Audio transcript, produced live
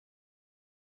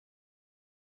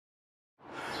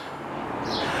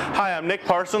Hi, I'm Nick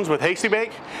Parsons with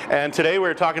Hasty-Bake, and today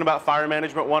we're talking about Fire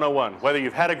Management 101. Whether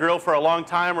you've had a grill for a long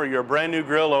time or you're a brand new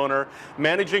grill owner,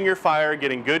 managing your fire,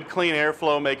 getting good clean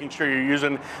airflow, making sure you're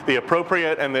using the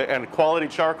appropriate and quality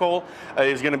charcoal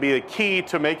is going to be the key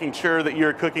to making sure that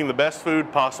you're cooking the best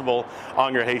food possible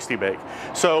on your Hasty-Bake.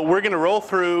 So we're going to roll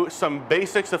through some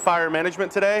basics of fire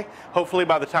management today. Hopefully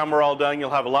by the time we're all done,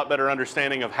 you'll have a lot better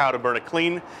understanding of how to burn a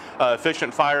clean,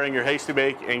 efficient fire in your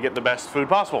Hasty-Bake and get the best food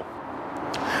possible.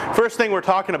 First thing we're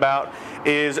talking about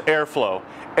is airflow.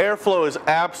 Airflow is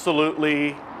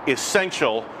absolutely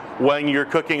essential when you're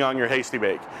cooking on your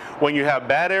Hasty-Bake. When you have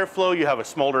bad airflow, you have a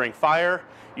smoldering fire,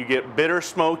 you get bitter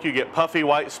smoke, you get puffy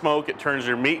white smoke, it turns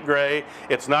your meat gray.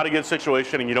 It's not a good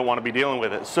situation and you don't want to be dealing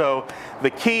with it. So the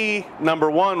key, number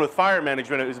one, with fire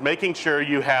management is making sure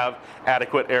you have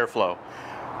adequate airflow.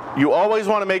 You always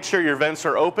want to make sure your vents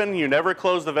are open. You never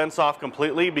close the vents off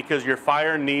completely because your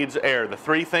fire needs air. The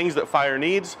three things that fire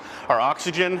needs are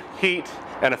oxygen, heat,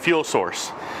 and a fuel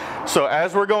source. So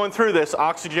as we're going through this,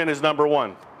 oxygen is number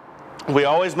one. We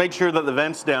always make sure that the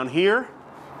vents down here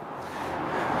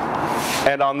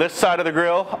and on this side of the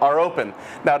grill are open.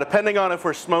 Now, depending on if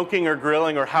we're smoking or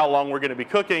grilling or how long we're going to be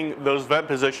cooking, those vent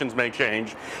positions may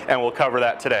change, and we'll cover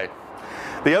that today.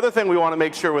 The other thing we want to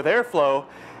make sure with airflow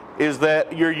is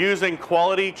that you're using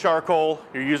quality charcoal,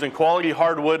 you're using quality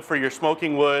hardwood for your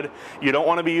smoking wood. You don't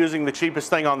want to be using the cheapest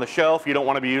thing on the shelf. You don't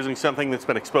want to be using something that's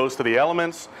been exposed to the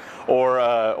elements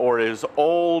or is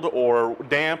old or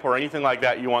damp or anything like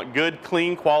that. You want good,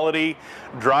 clean, quality,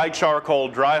 dry charcoal,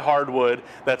 dry hardwood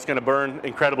that's going to burn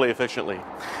incredibly efficiently.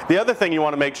 The other thing you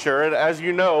want to make sure, and as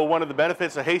you know, one of the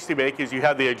benefits of Hasty-Bake is you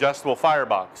have the adjustable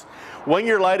firebox. When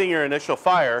you're lighting your initial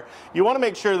fire, you want to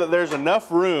make sure that there's enough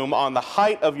room on the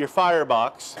height of your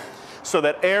firebox so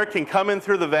that air can come in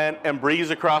through the vent and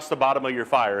breeze across the bottom of your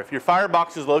fire. If your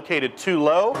firebox is located too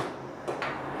low,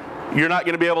 you're not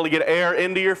going to be able to get air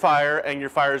into your fire, and your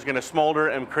fire is going to smolder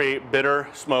and create bitter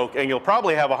smoke, and you'll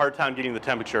probably have a hard time getting the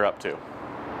temperature up too.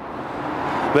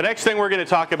 The next thing we're going to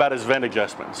talk about is vent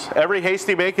adjustments. Every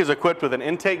Hasty-Bake is equipped with an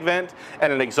intake vent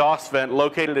and an exhaust vent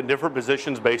located in different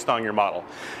positions based on your model.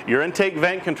 Your intake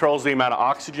vent controls the amount of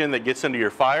oxygen that gets into your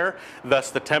fire,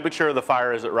 thus the temperature of the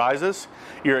fire as it rises.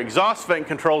 Your exhaust vent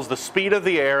controls the speed of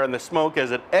the air and the smoke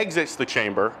as it exits the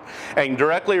chamber and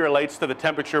directly relates to the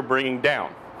temperature bringing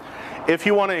down. If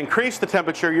you want to increase the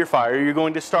temperature of your fire, you're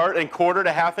going to start in 1/4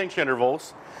 to 1/2 inch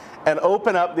intervals and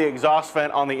open up the exhaust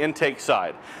vent on the intake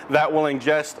side. That will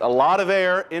ingest a lot of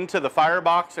air into the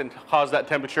firebox and cause that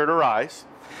temperature to rise.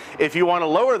 If you want to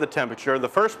lower the temperature, the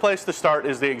first place to start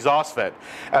is the exhaust vent,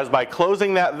 as by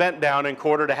closing that vent down in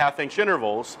 1/4 to 1/2 inch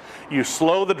intervals, you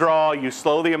slow the draw, you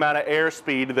slow the amount of air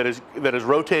speed that is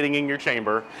rotating in your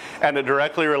chamber, and it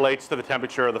directly relates to the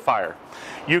temperature of the fire.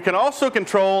 You can also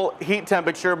control heat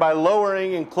temperature by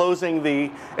lowering and closing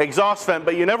the exhaust vent,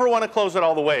 but you never want to close it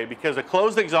all the way because a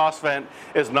closed exhaust vent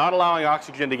is not allowing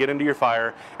oxygen to get into your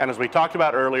fire, and as we talked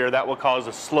about earlier, that will cause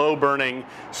a slow burning,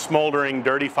 smoldering,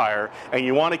 dirty fire, and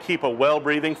you want to keep a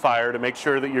well-breathing fire to make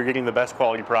sure that you're getting the best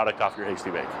quality product off your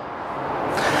Hasty-Bake.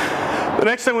 The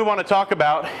next thing we want to talk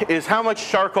about is how much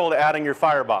charcoal to add in your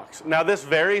firebox. Now this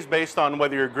varies based on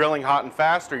whether you're grilling hot and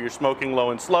fast or you're smoking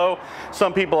low and slow.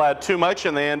 Some people add too much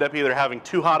and they end up either having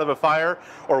too hot of a fire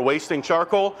or wasting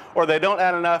charcoal, or they don't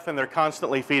add enough and they're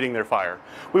constantly feeding their fire.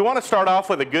 We want to start off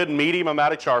with a good medium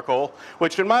amount of charcoal,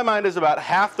 which in my mind is about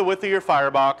half the width of your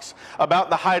firebox,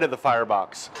 about the height of the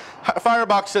firebox.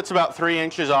 Firebox sits about 3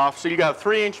 inches off, so you got a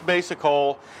 3-inch base of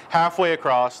coal halfway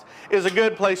across is a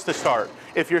good place to start.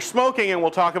 If you're smoking, and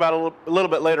we'll talk about a little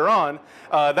bit later on,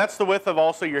 that's the width of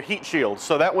also your heat shield.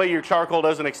 So that way your charcoal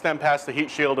doesn't extend past the heat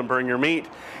shield and burn your meat.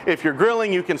 If you're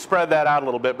grilling, you can spread that out a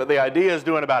little bit, but the idea is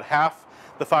doing about half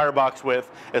the firebox width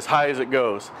as high as it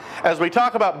goes. As we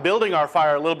talk about building our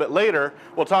fire a little bit later,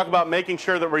 we'll talk about making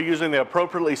sure that we're using the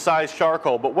appropriately sized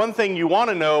charcoal. But one thing you want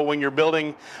to know when you're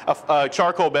building a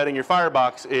charcoal bed in your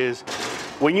firebox is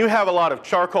when you have a lot of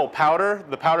charcoal powder,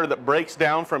 the powder that breaks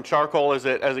down from charcoal as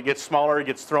it gets smaller, it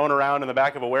gets thrown around in the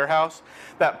back of a warehouse,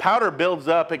 that powder builds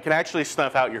up, it can actually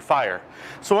snuff out your fire.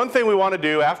 So one thing we want to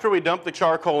do after we dump the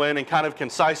charcoal in and kind of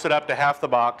concise it up to half the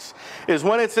box is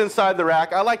when it's inside the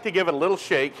rack, I like to give it a little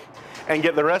shake and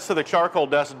get the rest of the charcoal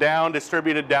dust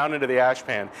distributed down into the ash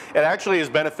pan. It actually is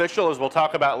beneficial, as we'll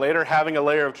talk about later, having a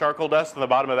layer of charcoal dust in the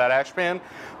bottom of that ash pan,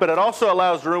 but it also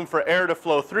allows room for air to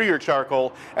flow through your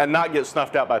charcoal and not get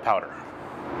snuffed out by powder.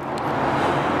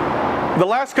 The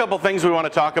last couple things we want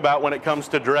to talk about when it comes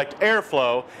to direct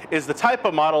airflow is the type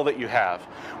of model that you have.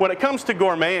 When it comes to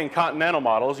gourmet and continental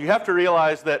models, you have to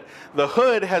realize that the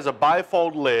hood has a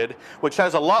bifold lid, which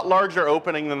has a lot larger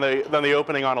opening than the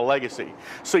opening on a Legacy.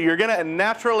 So you're going to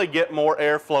naturally get more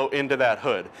airflow into that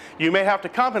hood. You may have to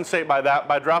compensate by that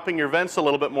by dropping your vents a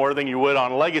little bit more than you would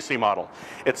on a Legacy model.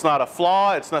 It's not a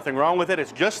flaw, it's nothing wrong with it,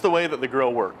 it's just the way that the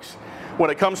grill works. When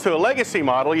it comes to a Legacy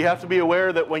model, you have to be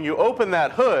aware that when you open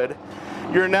that hood,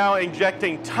 you're now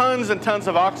injecting tons and tons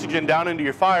of oxygen down into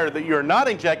your fire that you're not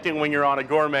injecting when you're on a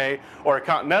gourmet or a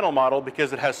continental model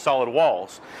because it has solid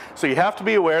walls. So you have to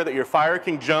be aware that your fire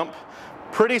can jump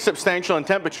pretty substantial in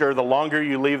temperature the longer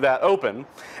you leave that open,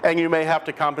 and you may have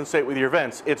to compensate with your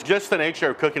vents. It's just the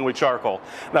nature of cooking with charcoal.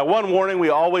 Now, one warning we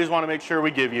always want to make sure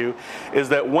we give you is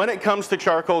that when it comes to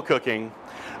charcoal cooking,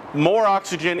 more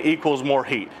oxygen equals more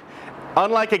heat.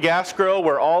 Unlike a gas grill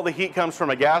where all the heat comes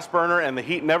from a gas burner and the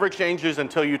heat never changes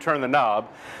until you turn the knob,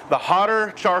 the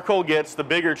hotter charcoal gets, the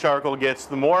bigger charcoal gets,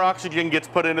 the more oxygen gets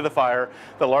put into the fire,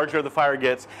 the larger the fire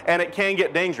gets, and it can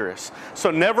get dangerous.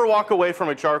 So never walk away from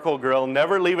a charcoal grill,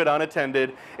 never leave it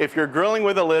unattended. If you're grilling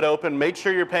with a lid open, make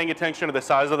sure you're paying attention to the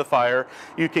size of the fire.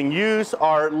 You can use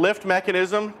our lift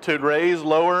mechanism to raise,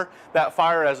 lower that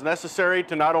fire as necessary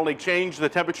to not only change the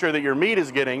temperature that your meat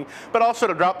is getting, but also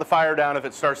to drop the fire down if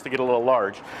it starts to get a little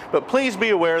large. But please be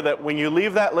aware that when you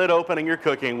leave that lid open and you're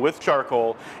cooking with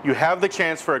charcoal, you have the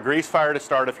chance for a grease fire to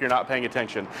start if you're not paying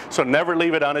attention. So never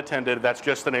leave it unattended. That's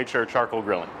just the nature of charcoal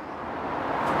grilling.